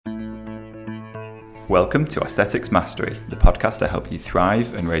Welcome to Aesthetics Mastery, the podcast to help you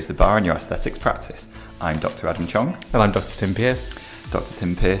thrive and raise the bar in your aesthetics practice. I'm Dr. Adam Chong. And I'm Dr. Tim Pearce. Dr.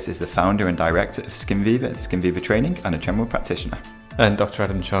 Tim Pearce is the founder and director of SkinViva at SkinViva Training and a general practitioner. And Dr.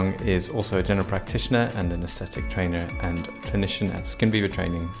 Adam Chong is also a general practitioner and an aesthetic trainer and clinician at SkinViva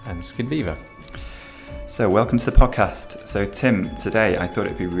Training and SkinViva. So welcome to the podcast. So Tim, today I thought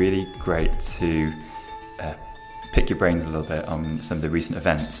it'd be really great to pick your brains a little bit on some of the recent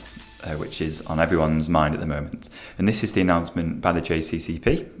events, which is on everyone's mind at the moment. And this is the announcement by the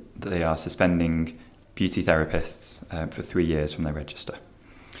JCCP that they are suspending beauty therapists for 3 years from their register.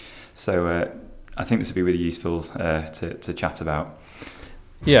 So I think this would be really useful to chat about.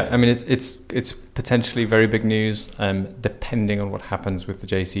 Yeah, I mean it's potentially very big news, depending on what happens with the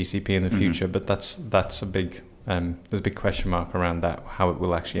JCCP in the future. But that's a big there's a big question mark around that, how it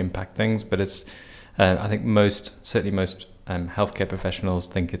will actually impact things. But it's I think most healthcare professionals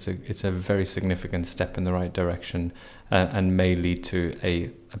think it's a very significant step in the right direction, and may lead to a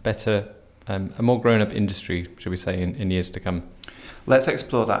better, a more grown-up industry, should we say, in years to come. Let's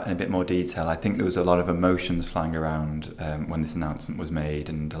explore that in a bit more detail. I think there was a lot of emotions flying around when this announcement was made,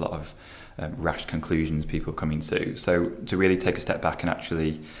 and a lot of rash conclusions people coming to. So to really take a step back and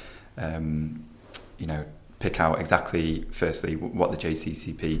actually, pick out exactly, firstly, what the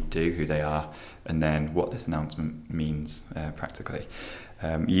JCCP do, who they are, and then what this announcement means practically.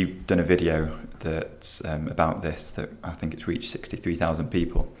 You've done a video that's about this, that I think it's reached 63,000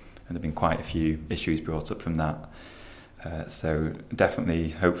 people, and there have been quite a few issues brought up from that. So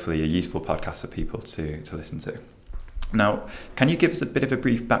definitely, hopefully, a useful podcast for people to listen to. Now, can you give us a bit of a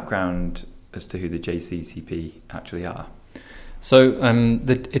brief background as to who the JCCP actually are? So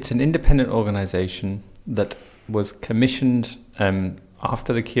it's an independent organisation that was commissioned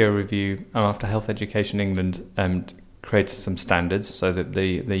after the Keogh Review, after Health Education England created some standards, so that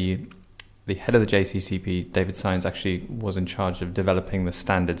the head of the JCCP, David Sines, actually was in charge of developing the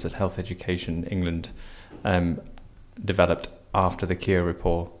standards that Health Education England developed after the Keogh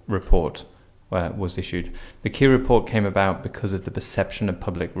report was issued. The Keogh report came about because of the perception of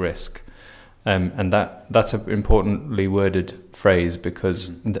public risk. And that's an importantly worded phrase,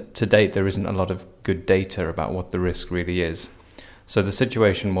 because to date there isn't a lot of good data about what the risk really is. So the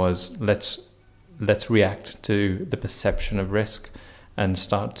situation was, let's react to the perception of risk and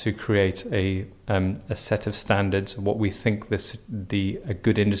start to create a set of standards of what we think a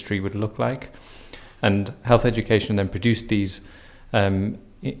good industry would look like. And Health Education then produced these and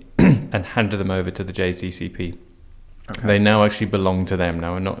handed them over to the JCCP. Okay. They now actually belong to them.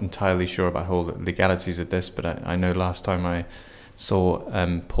 Now, I'm not entirely sure about all the legalities of this, but I know last time I saw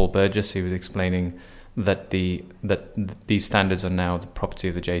Paul Burgess, he was explaining that these standards are now the property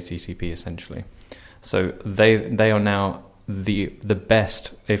of the JCCP, essentially. So they are now the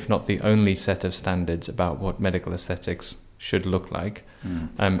best, if not the only, set of standards about what medical aesthetics should look like,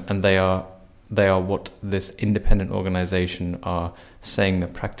 and they are what this independent organisation are saying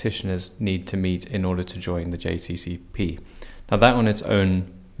that practitioners need to meet in order to join the JCCP. Now, that on its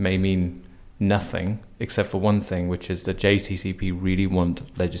own may mean nothing, except for one thing, which is the JCCP really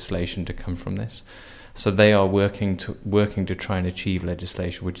want legislation to come from this. So they are working to try and achieve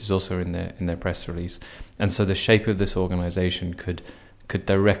legislation, which is also in their press release. And so the shape of this organisation could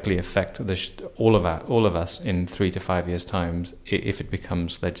directly affect all of us in 3 to 5 years' time if it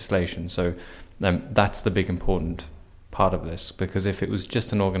becomes legislation. So that's the big important part of this, because if it was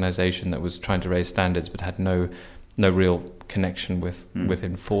just an organisation that was trying to raise standards but had no real connection with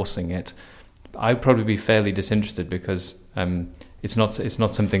enforcing it, I'd probably be fairly disinterested, because it's not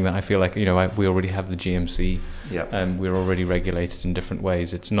something that I feel like, we already have the GMC. Yeah. We're already regulated in different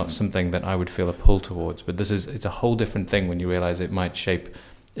ways. It's not something that I would feel a pull towards. But it's a whole different thing when you realise it might shape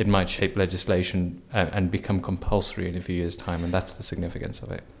legislation and become compulsory in a few years' time, and that's the significance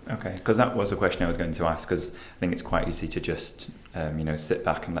of it. Okay, because that was a question I was going to ask, because I think it's quite easy to just sit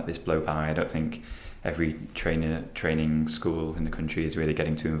back and let this blow by. I don't think every training school in the country is really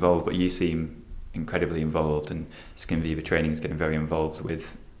getting too involved, but you seem incredibly involved, and SkinViva Training is getting very involved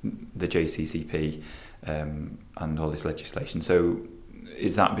with the JCCP and all this legislation. So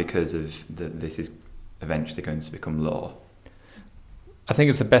is that because of this is eventually going to become law? I think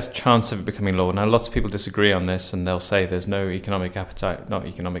it's the best chance of it becoming law. Now, lots of people disagree on this, and they'll say there's no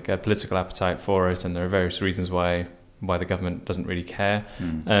political appetite for it, and there are various reasons why the government doesn't really care.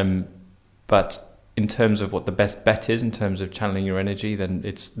 But in terms of what the best bet is, in terms of channeling your energy, then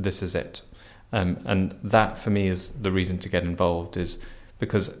this is it. And that, for me, is the reason to get involved, is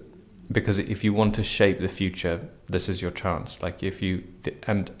because because if you want to shape the future, this is your chance. Like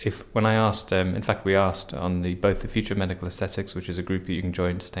when I asked, in fact, we asked on both the Future of Medical Aesthetics, which is a group that you can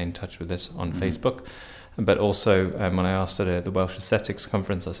join to stay in touch with us on Facebook, but also when I asked at the Welsh Aesthetics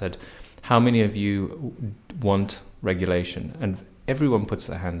Conference, I said, how many of you want regulation? And everyone puts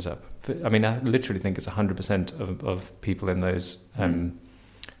their hands up. I mean, I literally think it's 100% of people in those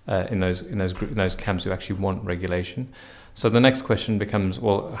camps who actually want regulation. So the next question becomes,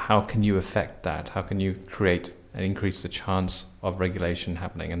 well, how can you affect that? How can you create and increase the chance of regulation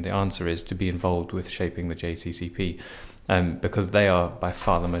happening? And the answer is to be involved with shaping the JCCP, because they are by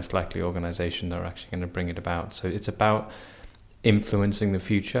far the most likely organisation that are actually going to bring it about. So it's about influencing the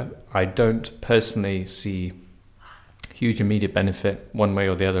future. I don't personally see huge immediate benefit one way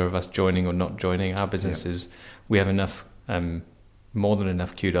or the other of us joining or not joining. Our businesses, we have enough, more than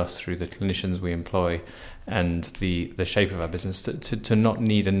enough kudos through the clinicians we employ and the shape of our business to not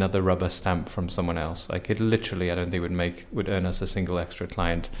need another rubber stamp from someone else. Like it literally, I don't think would earn us a single extra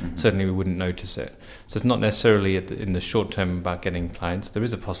client. Certainly we wouldn't notice it. So it's not necessarily in the short term about getting clients. There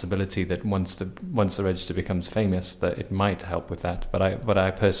is a possibility that once the register becomes famous, that it might help with that. But I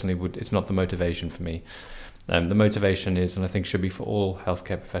personally it's not the motivation for me. The motivation is, and I think should be for all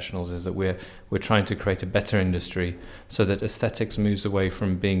healthcare professionals, is that we're trying to create a better industry so that aesthetics moves away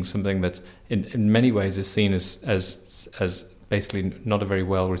from being something that in many ways is seen as basically not a very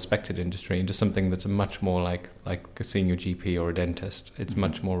well respected industry into something that's much more like seeing your GP or a dentist. It's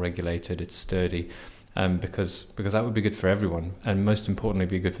much more regulated, it's sturdy, because that would be good for everyone and most importantly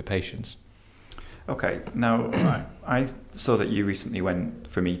be good for patients. Okay, now I saw that you recently went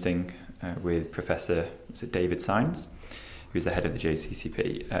for a meeting with Professor David Saenz, who's the head of the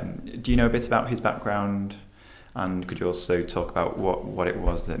JCCP. Do you know a bit about his background, and could you also talk about what it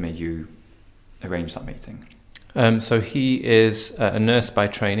was that made you arrange that meeting? So he is a nurse by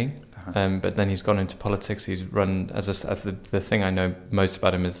training, but then he's gone into politics. He's run the thing I know most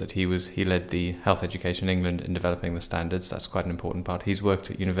about him is that he led the Health Education England in developing the standards. That's quite an important part. He's worked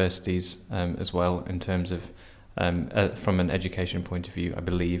at universities as well in terms of from an education point of view, I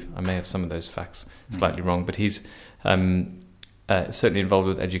believe. I may have some of those facts slightly wrong, but he's certainly involved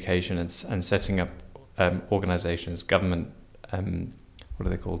with education and setting up organisations, government, what are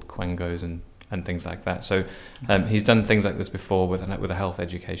they called, Quangos and things like that. So he's done things like this before with a health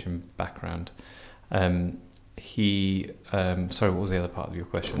education background. Sorry, what was the other part of your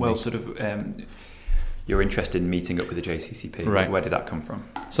question? Well, you're interested in meeting up with the JCCP. Right. Where did that come from?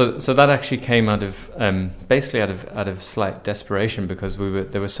 So that actually came out of basically out of slight desperation, because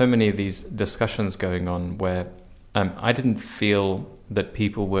there were so many of these discussions going on where I didn't feel that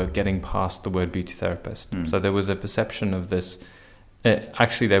people were getting past the word beauty therapist. So there was a perception of this.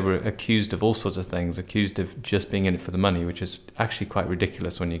 Actually, they were accused of all sorts of things, accused of just being in it for the money, which is actually quite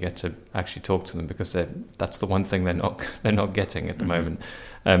ridiculous when you get to actually talk to them, because that's the one thing they're not getting at the moment.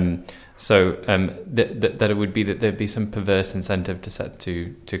 That it would be that there'd be some perverse incentive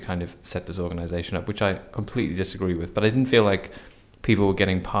to kind of set this organisation up, which I completely disagree with. But I didn't feel like people were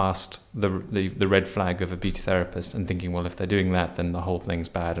getting past the red flag of a beauty therapist and thinking, well, if they're doing that, then the whole thing's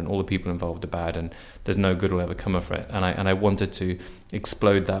bad and all the people involved are bad and there's no good will ever come of it. And I wanted to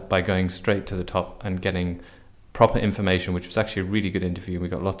explode that by going straight to the top and getting proper information, which was actually a really good interview. We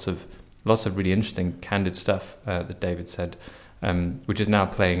got lots of really interesting, candid stuff that David said, which is now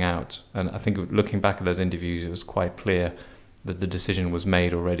playing out. And I think looking back at those interviews, it was quite clear that the decision was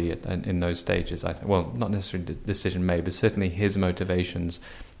made already in those stages. Well, not necessarily the decision made, but certainly his motivations,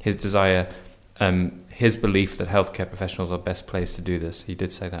 his desire, his belief that healthcare professionals are best placed to do this. He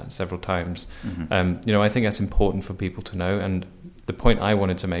did say that several times. I think that's important for people to know. And the point I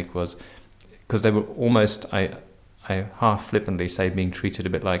wanted to make was, because they were almost, I half flippantly say, being treated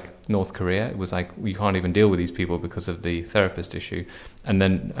a bit like North Korea. It was like, you can't even deal with these people because of the therapist issue, and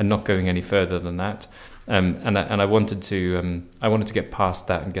not going any further than that. And I wanted to get past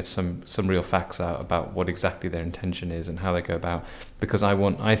that and get some real facts out about what exactly their intention is and how they go about, because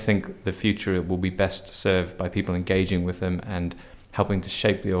I think the future will be best served by people engaging with them and helping to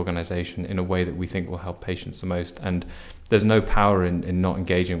shape the organisation in a way that we think will help patients the most. And there's no power in not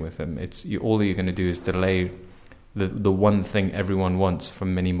engaging with them. All you're going to do is delay the one thing everyone wants for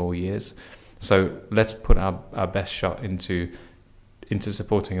many more years. So let's put our best shot into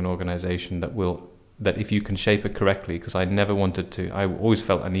supporting an organisation that if you can shape it correctly, because I always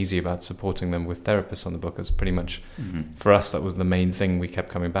felt uneasy about supporting them with therapists on the book. It's pretty much, for us, that was the main thing we kept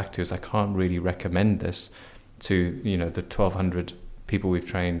coming back to, is I can't really recommend this to, the 1,200 people we've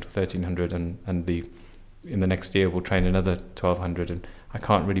trained, 1,300, and in the next year we'll train another 1,200, and I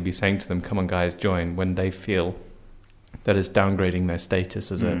can't really be saying to them, come on guys, join, when they feel that is downgrading their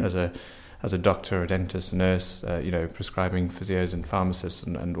status as a doctor, a dentist, a nurse, prescribing physios and pharmacists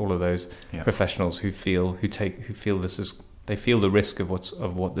and all of those professionals who feel they feel the risk of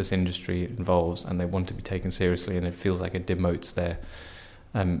what this industry involves, and they want to be taken seriously, and it feels like it demotes their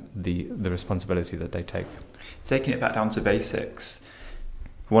the responsibility that they take. Taking it back down to basics,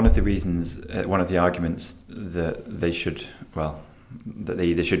 one of the arguments that they should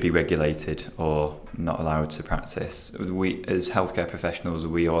either should be regulated or not allowed to practice. We, as healthcare professionals,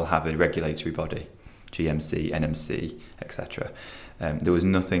 we all have a regulatory body, GMC, NMC, etc. There was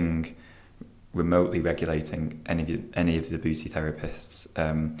nothing remotely regulating any of the beauty therapists.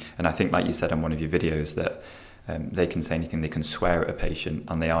 And I think, like you said on one of your videos, that they can say anything, they can swear at a patient,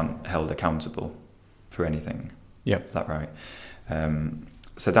 and they aren't held accountable for anything. Yeah. Is that right?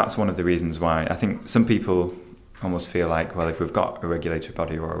 So that's one of the reasons why I think some people almost feel like, well, if we've got a regulatory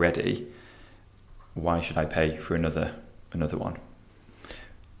body already, why should I pay for another one?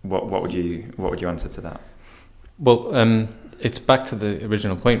 What would you answer to that? Well, it's back to the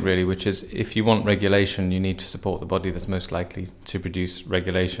original point, really, which is if you want regulation, you need to support the body that's most likely to produce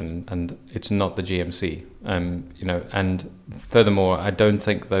regulation, and it's not the GMC. And furthermore, I don't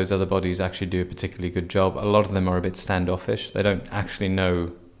think those other bodies actually do a particularly good job. A lot of them are a bit standoffish. They don't actually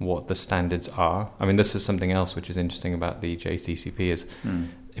know what the standards are. I mean, this is something else which is interesting about the JCCP is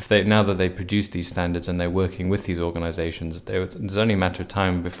now that they produce these standards and they're working with these organisations, there's only a matter of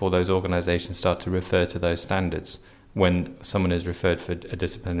time before those organisations start to refer to those standards when someone is referred for a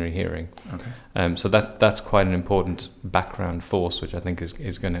disciplinary hearing. Okay. So that's quite an important background force, which I think is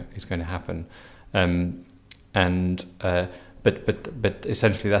going to happen. But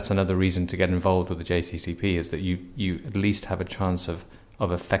essentially, that's another reason to get involved with the JCCP, is that you at least have a chance of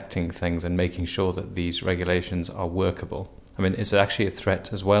affecting things and making sure that these regulations are workable. I mean, it's actually a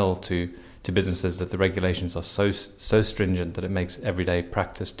threat as well to businesses that the regulations are so stringent that it makes everyday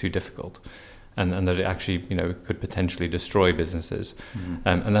practice too difficult, and that it actually could potentially destroy businesses.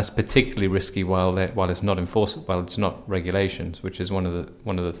 And that's particularly risky while it's not enforced, while it's not regulations, which is one of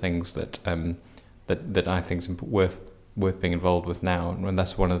the things that I think is worth being involved with now. And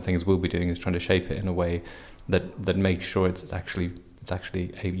that's one of the things we'll be doing, is trying to shape it in a way that makes sure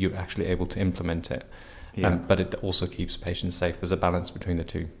you're actually able to implement it. Yeah. But it also keeps patients safe. There's a balance between the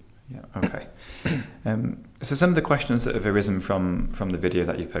two. Yeah. Okay. So some of the questions that have arisen from the video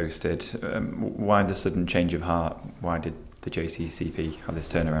that you posted, why the sudden change of heart? Why did the JCCP have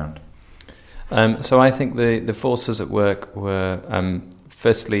this turnaround? So I think the forces at work were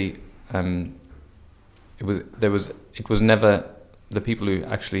firstly, it was never the people who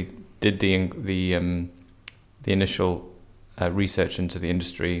actually did the initial research into the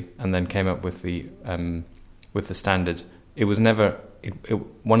industry and then came up with the standards. It was never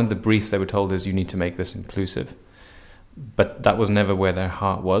one of the briefs they were told is you need to make this inclusive, but that was never where their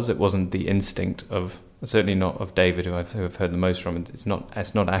heart was. It wasn't the instinct of, certainly not of David, who I've heard the most from. It's not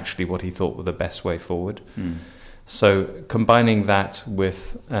actually what he thought were the best way forward. So combining that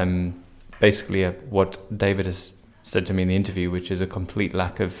with basically what David has said to me in the interview, which is a complete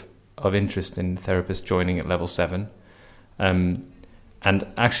lack of interest in therapists joining at level 7, and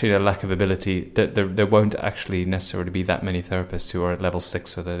actually a lack of ability, that there won't actually necessarily be that many therapists who are at level 6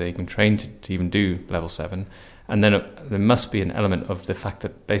 so that they can train to even do level 7. And then there must be an element of the fact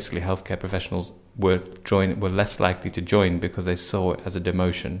that basically healthcare professionals were less likely to join because they saw it as a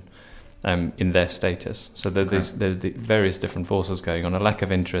demotion in their status. So there's the various different forces going on: a lack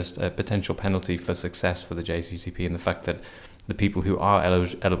of interest, a potential penalty for success for the JCCP, and the fact that the people who are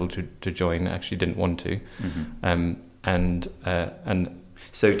eligible to join actually didn't want to. And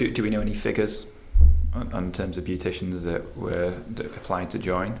so do we know any figures on terms of beauticians that applied to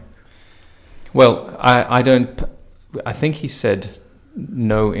join? Well, I don't. I think he said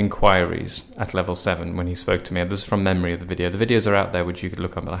no inquiries at level 7 when he spoke to me. This is from memory of the video. The videos are out there which you could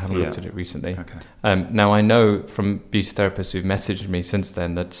look up, but I haven't looked at it recently. Okay. Now I know from beauty therapists who've messaged me since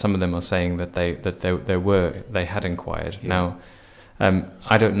then that some of them are saying that they had inquired. Yeah. Now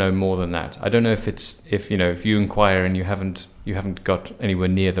I don't know more than that. I don't know if you inquire and you haven't got anywhere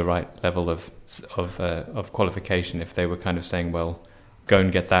near the right level of qualification, if they were kind of saying, well, go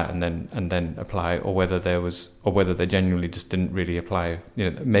and get that and then apply, or whether they genuinely just didn't really apply.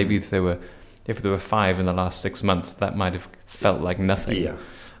 Maybe if there were 5 in the last 6 months, that might have felt like nothing. Yeah.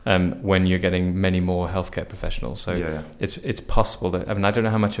 When you're getting many more healthcare professionals. So it's possible that, I don't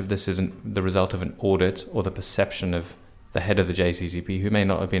know how much of this isn't the result of an audit or the perception of the head of the JCCP, who may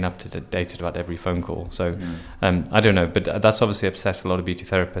not have been up to date about every phone call. So I don't know, but that's obviously upset a lot of beauty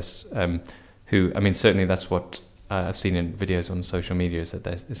therapists who, certainly that's what I've seen in videos on social media, is that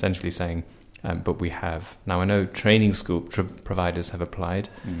they're essentially saying but we have. Now, I know training school providers have applied,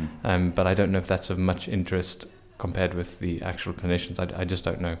 but I don't know if that's of much interest compared with the actual clinicians. I just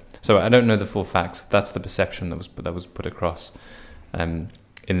don't know. So I don't know the full facts. That's the perception that was put across in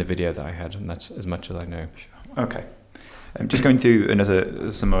the video that I had, and that's as much as I know. Okay. Just going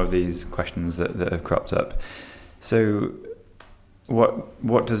through some more of these questions that have cropped up. So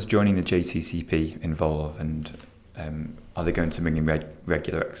what does joining the JCCP involve, and are they going to bring in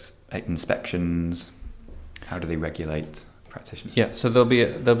regular inspections? How do they regulate practitioners? Yeah, so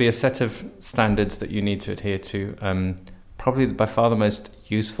there'll be a set of standards that you need to adhere to. Probably by far the most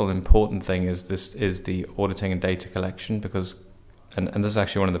useful, important thing is the auditing and data collection, because and this is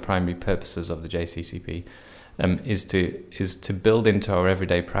actually one of the primary purposes of the JCCP, is to build into our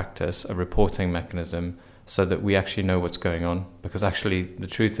everyday practice a reporting mechanism so that we actually know what's going on. Because actually, the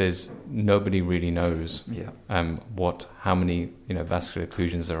truth is, nobody really knows how many vascular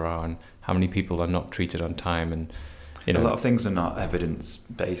occlusions there are and how many people are not treated on time, and a lot of things are not evidence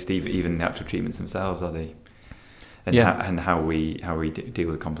based, even the actual treatments themselves, are they? And and how we deal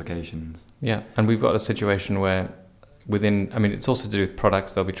with complications. Yeah, and we've got a situation where it's also to do with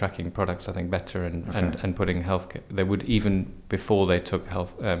products. They'll be tracking products, I think, better and putting healthcare. They would, even before they took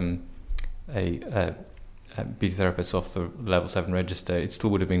beauty therapists off the level 7 register, it still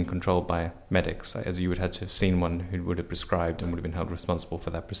would have been controlled by medics, as you would have to have seen one who would have prescribed and would have been held responsible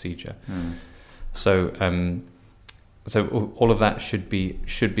for that procedure. So all of that should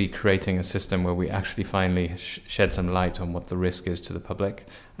be creating a system where we actually finally shed some light on what the risk is to the public,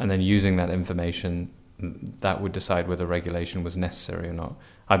 and then using that information, that would decide whether regulation was necessary or not.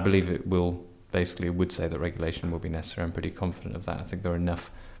 I believe it would say that regulation will be necessary. I'm pretty confident of that. I think there are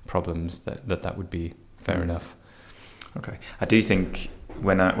enough problems that would be fair enough. Okay. I do think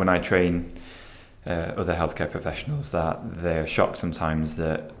when I train other healthcare professionals, that they're shocked sometimes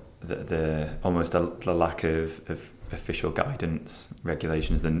that the almost the lack of official guidance,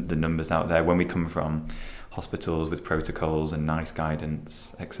 regulations, the numbers out there. When we come from hospitals with protocols and nice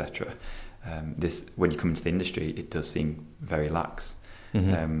guidance, etc., when you come into the industry, it does seem very lax.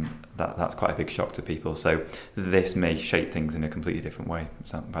 That's quite a big shock to people. So this may shape things in a completely different way,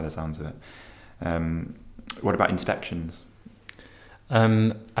 by the sounds of it. What about inspections?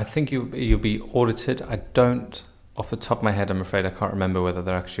 I think you'll be audited. I don't, off the top of my head, I'm afraid I can't remember whether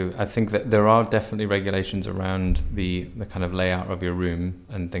they're actually. I think that there are definitely regulations around the kind of layout of your room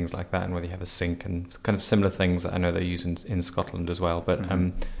and things like that, and whether you have a sink and kind of similar things that I know they use in Scotland as well. But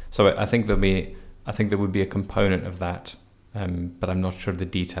so I think there would be a component of that, but I'm not sure of the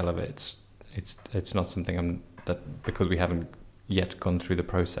detail of it. It's not something because we haven't yet gone through the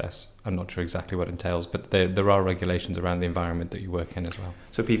process. I'm not sure exactly what it entails, but there are regulations around the environment that you work in as well.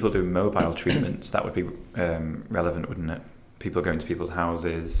 So people do mobile treatments, that would be relevant, wouldn't it? People going to people's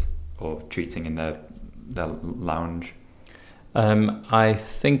houses or treating in their lounge. I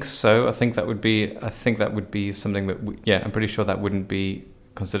think so. I think that would be something that I'm pretty sure that wouldn't be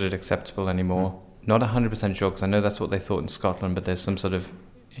considered acceptable anymore. Not 100% sure, because I know that's what they thought in Scotland, but there's some sort of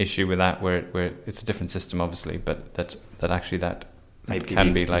issue with that where it's a different system, obviously, but that actually that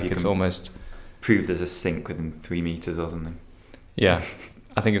can be like, it's almost proved there's a sink within 3 meters or something. Yeah,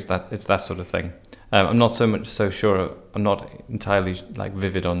 I think it's that sort of thing. I'm not so sure. I'm not entirely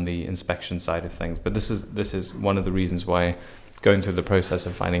vivid on the inspection side of things, but this is one of the reasons why going through the process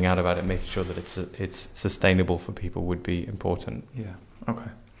of finding out about it, making sure that it's sustainable for people, would be important. Yeah.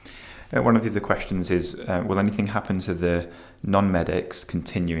 Okay. One of the other questions is, will anything happen to the non-medics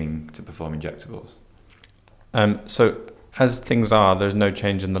continuing to perform injectables? So as things are, there's no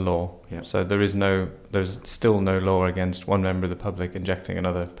change in the law. Yeah. So there's still no law against one member of the public injecting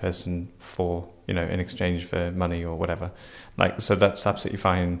another person for, in exchange for money or whatever. So that's absolutely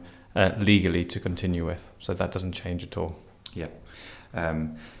fine legally to continue with. So that doesn't change at all. Yeah.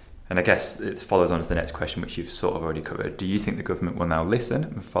 And I guess it follows on to the next question, which you've sort of already covered. Do you think the government will now listen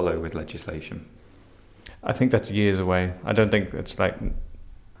and follow with legislation? I think that's years away. I don't think it's sudden.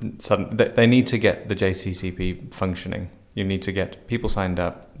 They need to get the JCCP functioning. You need to get people signed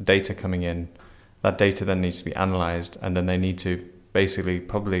up, data coming in. That data then needs to be analysed, and then they need to basically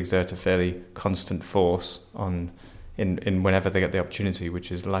probably exert a fairly constant force in whenever they get the opportunity,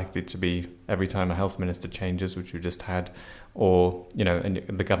 which is likely to be every time a health minister changes, which we just had, or and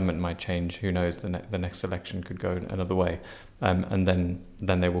the government might change. Who knows? The next election could go another way, and then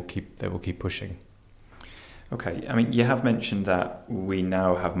they will keep pushing. Okay, I mean, you have mentioned that we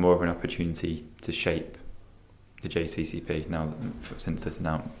now have more of an opportunity to shape the JCCP now since this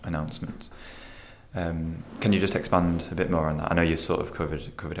announcement. Can you just expand a bit more on that? I know you've sort of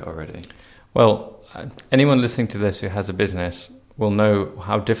covered it already. Well, anyone listening to this who has a business will know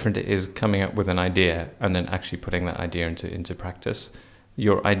how different it is coming up with an idea and then actually putting that idea into practice.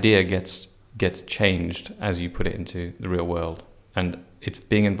 Your idea gets changed as you put it into the real world, and it's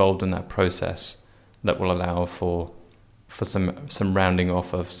being involved in that process that will allow for some rounding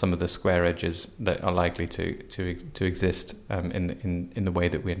off of some of the square edges that are likely to exist in the way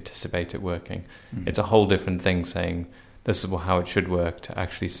that we anticipate it working. Mm. It's a whole different thing saying this is how it should work to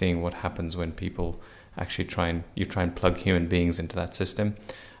actually seeing what happens when people actually try and plug human beings into that system.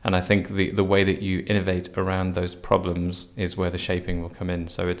 And I think the way that you innovate around those problems is where the shaping will come in.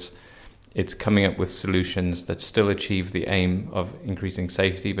 So it's coming up with solutions that still achieve the aim of increasing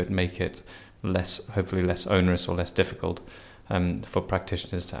safety, but make it hopefully less onerous or less difficult for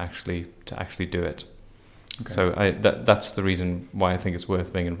practitioners to actually do it. Okay. So that's the reason why I think it's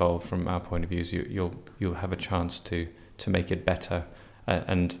worth being involved from our point of view. Is you'll have a chance to make it better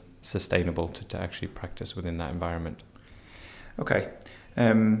and sustainable to actually practice within that environment. Okay.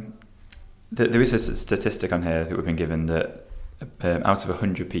 There is a statistic on here that we've been given that out of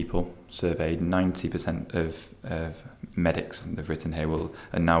 100 people surveyed, 90% of medics they've written here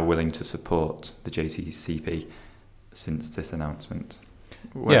are now willing to support the JCCP since this announcement.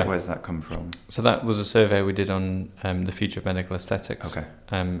 Where's that come from? So that was a survey we did on the future of medical aesthetics. Okay.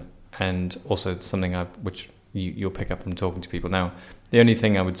 And also something which you'll pick up from talking to people. Now, the only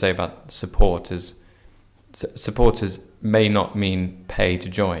thing I would say about supporters may not mean pay to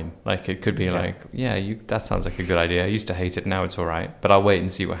join. Like it could be that sounds like a good idea. I used to hate it, now it's all right, but I'll wait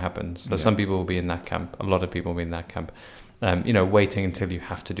and see what happens. So some people will be in that camp. A lot of people will be in that camp. Waiting until you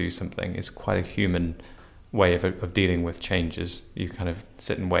have to do something is quite a human way of dealing with changes. You kind of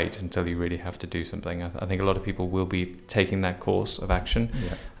sit and wait until you really have to do something. I think a lot of people will be taking that course of action.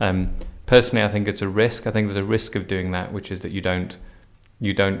 Yeah. Personally, I think it's a risk. I think there's a risk of doing that, which is that you don't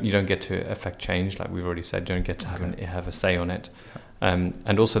get to affect change, like we've already said. You don't get to have a say on it.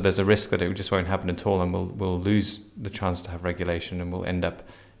 And also there's a risk that it just won't happen at all, and we'll lose the chance to have regulation, and we'll end up,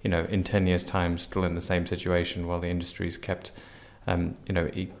 in 10 years' time still in the same situation while the industry's kept,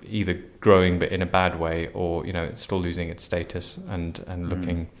 either growing but in a bad way, or, it's still losing its status and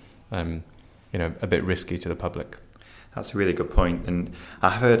looking, a bit risky to the public. That's a really good point. And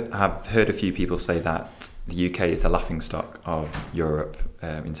I've heard a few people say that the UK is a laughingstock of Europe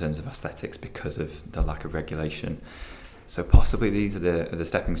in terms of aesthetics because of the lack of regulation. So possibly these are the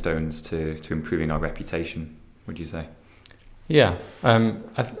stepping stones to improving our reputation, would you say? Yeah,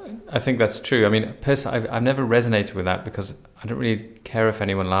 I think that's true. I mean, personally, I've never resonated with that because I don't really care if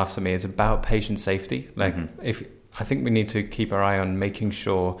anyone laughs at me. It's about patient safety. Like, I think we need to keep our eye on making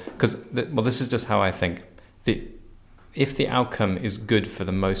sure, because this is just how I think. If the outcome is good for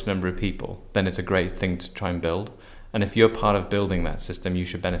the most number of people, then it's a great thing to try and build. And if you're part of building that system, you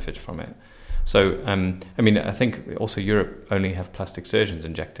should benefit from it. So, I think also Europe only have plastic surgeons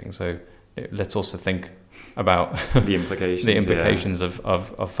injecting. So let's also think about the implications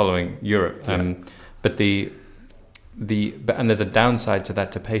of following Europe. Yeah. And there's a downside to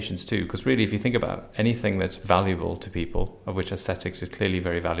that to patients too, because really, if you think about anything that's valuable to people, of which aesthetics is clearly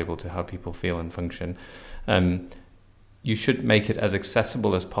very valuable to how people feel and function, you should make it as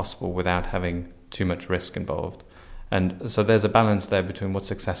accessible as possible without having too much risk involved. And so there's a balance there between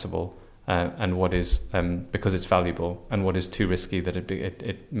what's accessible and what is, because it's valuable, and what is too risky that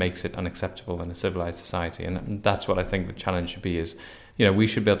it makes it unacceptable in a civilized society. And that's what I think the challenge should be is, we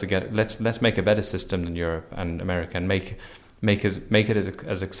should be able to let's make a better system than Europe and America, and make it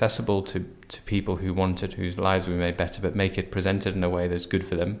as accessible to people who want it, whose lives we made better, but make it presented in a way that's good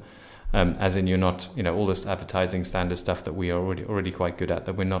for them. As in, you're not, all this advertising standard stuff that we are already quite good at,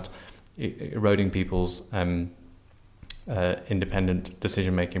 that we're not eroding people's independent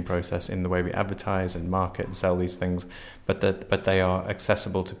decision-making process in the way we advertise and market and sell these things, but they are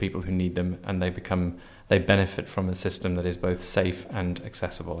accessible to people who need them, and they benefit from a system that is both safe and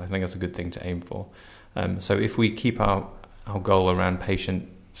accessible. I think that's a good thing to aim for. So if we keep our goal around patient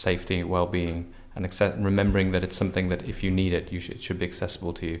safety, well-being, and remembering that it's something that if you need it, it should be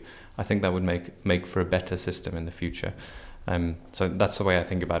accessible to you, I think that would make for a better system in the future. So that's the way I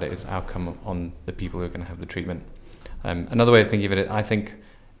think about it, is outcome on the people who are going to have the treatment. Another way of thinking of it, I think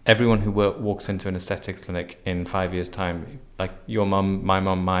everyone who walks into an aesthetics clinic in 5 years' time, like your mum, my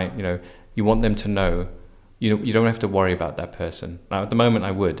mum, you want them to know, you don't have to worry about that person. Now, at the moment,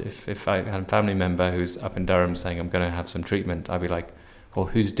 I would. If I had a family member who's up in Durham saying, I'm going to have some treatment, I'd be like, or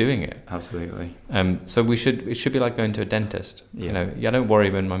who's doing it. Absolutely. So it should be like going to a dentist. Yeah. I don't worry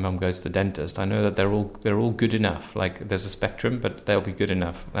when my mum goes to the dentist. I know that they're all good enough. Like, there's a spectrum, but they'll be good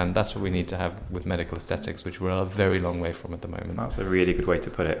enough, and that's what we need to have with medical aesthetics, which we're a very long way from at the moment. That's a really good way to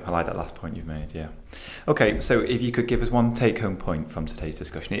put it. I like that last point you've made. Yeah. Okay, so if you could give us one take-home point from today's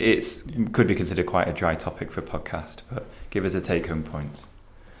discussion, it could be considered quite a dry topic for a podcast, but give us a take-home point.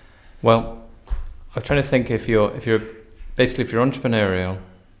 Well, I'm trying to think if you're entrepreneurial,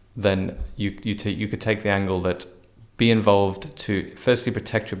 then you could take the angle that be involved to firstly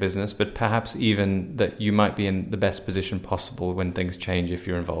protect your business, but perhaps even that you might be in the best position possible when things change if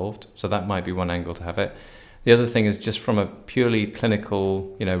you're involved. So that might be one angle to have it. The other thing is just from a purely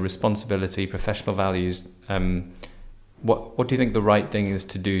clinical, responsibility, professional values. What do you think the right thing is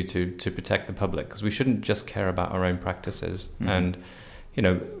to do to protect the public? Because we shouldn't just care about our own practices. And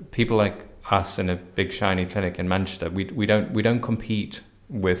people like us in a big shiny clinic in Manchester, we don't compete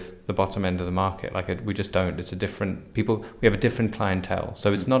with the bottom end of the market. We just don't. It's a different people. We have a different clientele.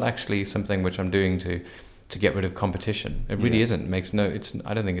 So it's not actually something which I'm doing to get rid of competition. It really isn't.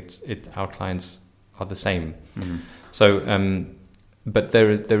 I don't think our clients are the same. Mm-hmm. So, but there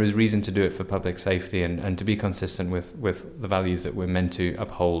is reason to do it for public safety and to be consistent with the values that we're meant to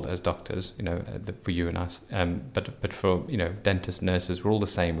uphold as doctors, for you and us. But for, dentists, nurses, we're all the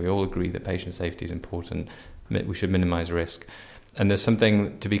same. We all agree that patient safety is important. We should minimize risk. And there's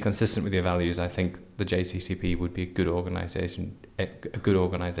something to be consistent with your values. I think the JCCP would be a good organization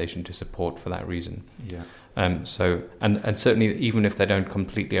to support for that reason. Yeah. So certainly, even if they don't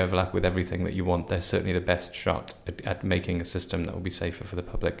completely overlap with everything that you want, they're certainly the best shot at making a system that will be safer for the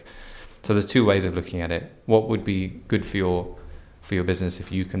public. So there's two ways of looking at it. What would be good for your business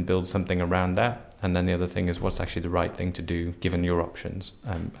if you can build something around that? And then the other thing is what's actually the right thing to do given your options.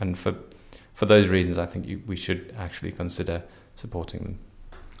 And for those reasons, I think we should actually consider supporting them.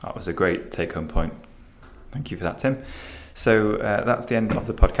 That was a great take-home point. Thank you for that, Tim. So that's the end of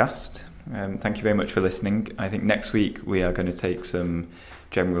the podcast. Thank you very much for listening. I think next week we are going to take some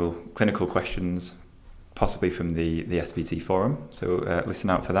general clinical questions, possibly from the SVT forum. So listen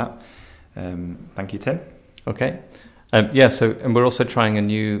out for that. Thank you, Tim. Okay. And we're also trying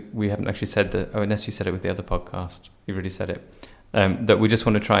we haven't actually said that, unless you said it with the other podcast, you've already said it, that we just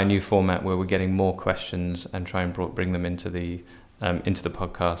want to try a new format where we're getting more questions and try and bring them into the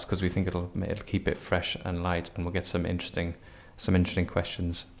podcast, because we think it'll keep it fresh and light, and we'll get some interesting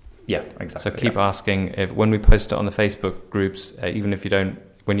questions. Yeah, exactly. So keep asking. When we post it on the Facebook groups, even if you don't,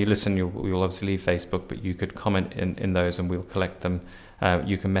 when you listen, you'll obviously leave Facebook, but you could comment in those and we'll collect them.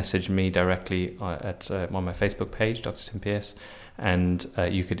 You can message me directly on my Facebook page, Dr. Tim Pearce, and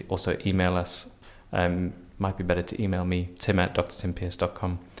you could also email us. Might be better to email me,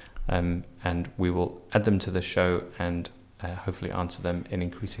 tim@drtimpearce.com, and we will add them to the show and hopefully answer them in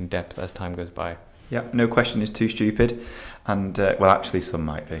increasing depth as time goes by. Yeah, no question is too stupid, and actually some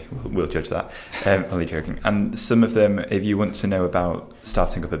might be. We'll judge that. Only joking. And some of them, if you want to know about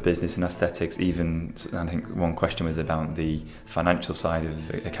starting up a business in aesthetics, even I think one question was about the financial side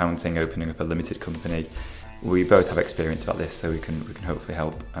of accounting, opening up a limited company. We both have experience about this, so we can hopefully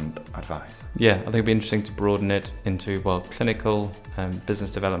help and advise. Yeah, I think it'd be interesting to broaden it into clinical,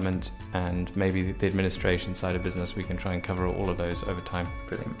 business development, and maybe the administration side of business. We can try and cover all of those over time.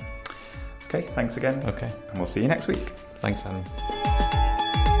 Brilliant. Okay, thanks again. Okay. And we'll see you next week. Thanks, Alan.